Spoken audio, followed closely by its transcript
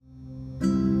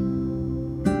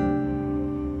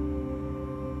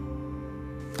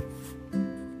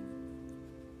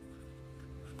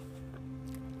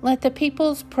Let the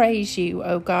peoples praise you,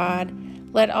 O God.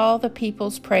 Let all the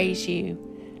peoples praise you.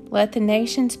 Let the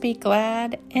nations be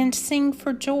glad and sing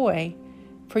for joy,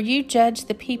 for you judge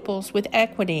the peoples with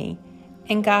equity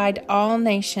and guide all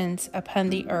nations upon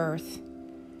the earth.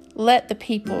 Let the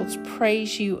peoples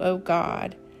praise you, O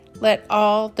God. Let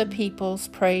all the peoples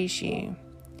praise you.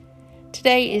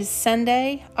 Today is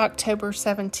Sunday, October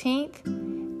 17th,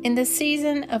 in the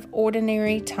season of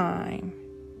ordinary time.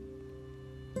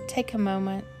 Take a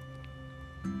moment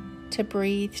to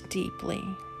breathe deeply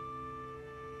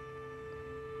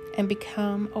and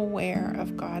become aware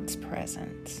of God's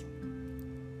presence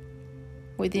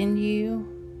within you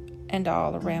and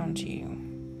all around you.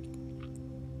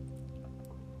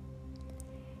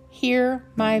 Hear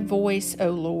my voice, O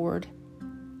Lord,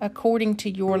 according to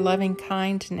your loving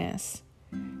kindness.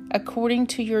 According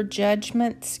to your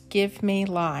judgments, give me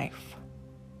life.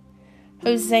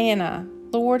 Hosanna,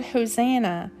 Lord,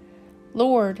 Hosanna.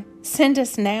 Lord, send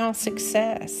us now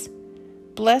success.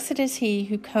 Blessed is he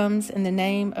who comes in the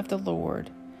name of the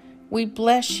Lord. We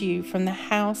bless you from the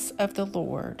house of the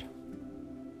Lord.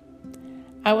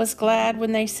 I was glad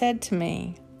when they said to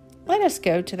me, "Let us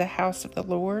go to the house of the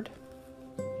Lord."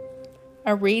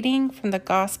 A reading from the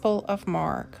Gospel of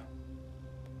Mark.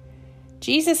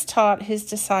 Jesus taught his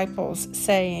disciples,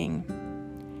 saying,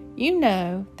 "You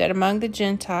know that among the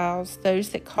Gentiles those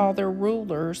that call their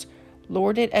rulers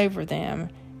lord it over them,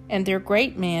 and their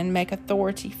great men make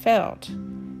authority felt.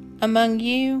 Among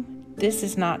you this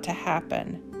is not to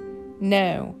happen.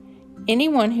 No,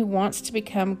 anyone who wants to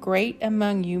become great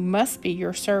among you must be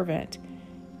your servant,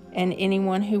 and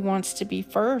anyone who wants to be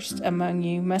first among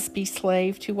you must be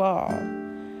slave to all.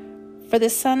 For the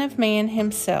Son of Man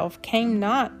himself came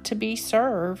not to be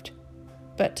served,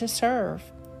 but to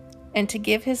serve, and to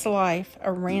give his life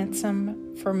a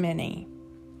ransom for many."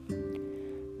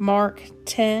 Mark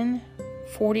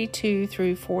 10:42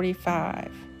 through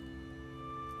 45.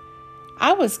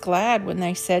 I was glad when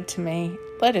they said to me,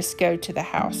 "Let us go to the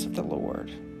house of the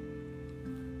Lord."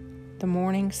 The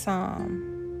Morning Psalm.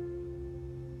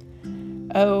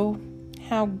 Oh,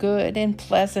 how good and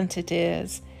pleasant it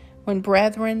is when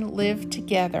brethren live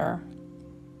together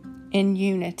in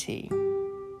unity.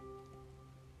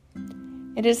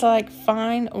 It is like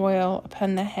fine oil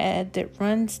upon the head that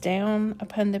runs down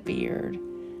upon the beard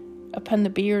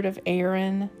of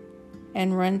Aaron,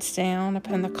 and runs down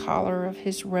upon the collar of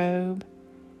his robe.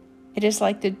 It is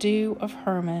like the dew of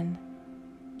Hermon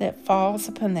that falls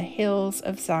upon the hills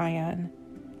of Zion.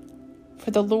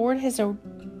 For the Lord has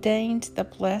ordained the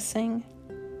blessing.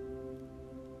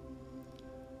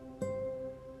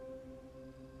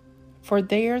 For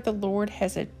there the Lord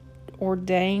has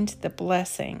ordained the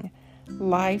blessing,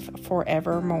 life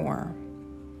forevermore.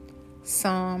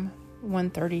 Psalm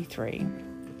 133.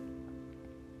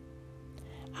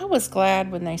 I was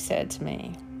glad when they said to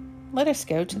me, "Let us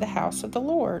go to the house of the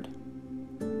Lord."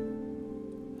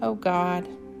 O God,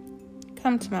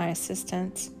 come to my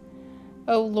assistance.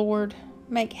 O Lord,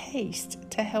 make haste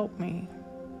to help me.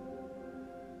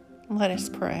 Let us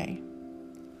pray.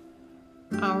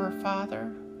 Our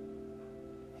Father,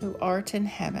 who art in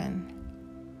heaven,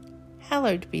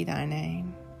 hallowed be thy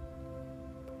name.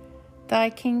 Thy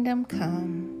kingdom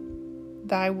come,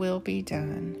 thy will be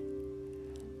done,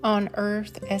 on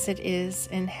earth as it is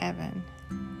in heaven.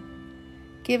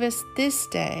 Give us this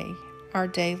day our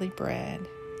daily bread,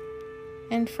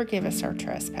 and forgive us our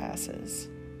trespasses,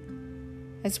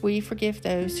 as we forgive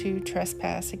those who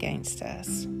trespass against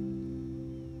us.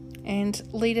 And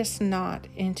lead us not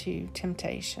into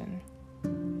temptation,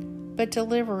 but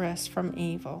deliver us from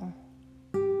evil.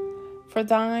 For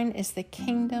thine is the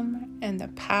kingdom and the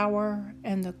power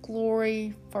and the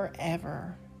glory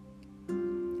forever.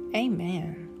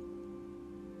 Amen.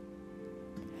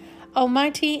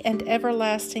 Almighty and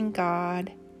everlasting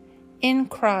God, in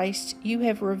Christ you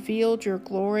have revealed your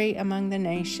glory among the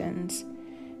nations.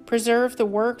 Preserve the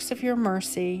works of your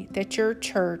mercy, that your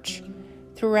church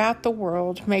throughout the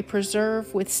world may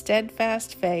preserve with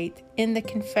steadfast faith in the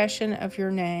confession of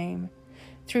your name.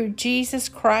 Through Jesus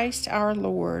Christ our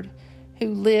Lord, who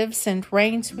lives and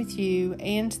reigns with you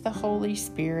and the Holy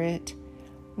Spirit,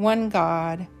 one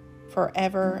God,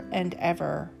 forever and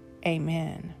ever.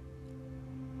 Amen.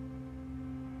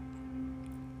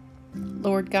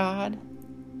 Lord God,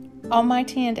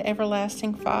 Almighty and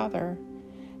everlasting Father,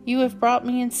 you have brought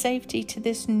me in safety to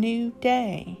this new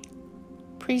day.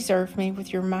 Preserve me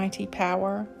with your mighty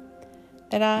power,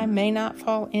 that I may not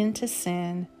fall into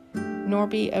sin, nor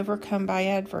be overcome by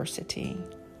adversity.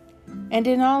 And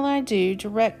in all I do,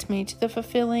 direct me to the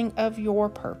fulfilling of your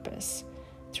purpose.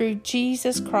 Through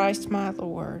Jesus Christ my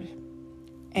Lord.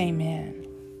 Amen.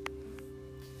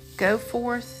 Go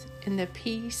forth in the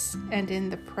peace and in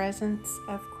the presence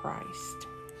of Christ.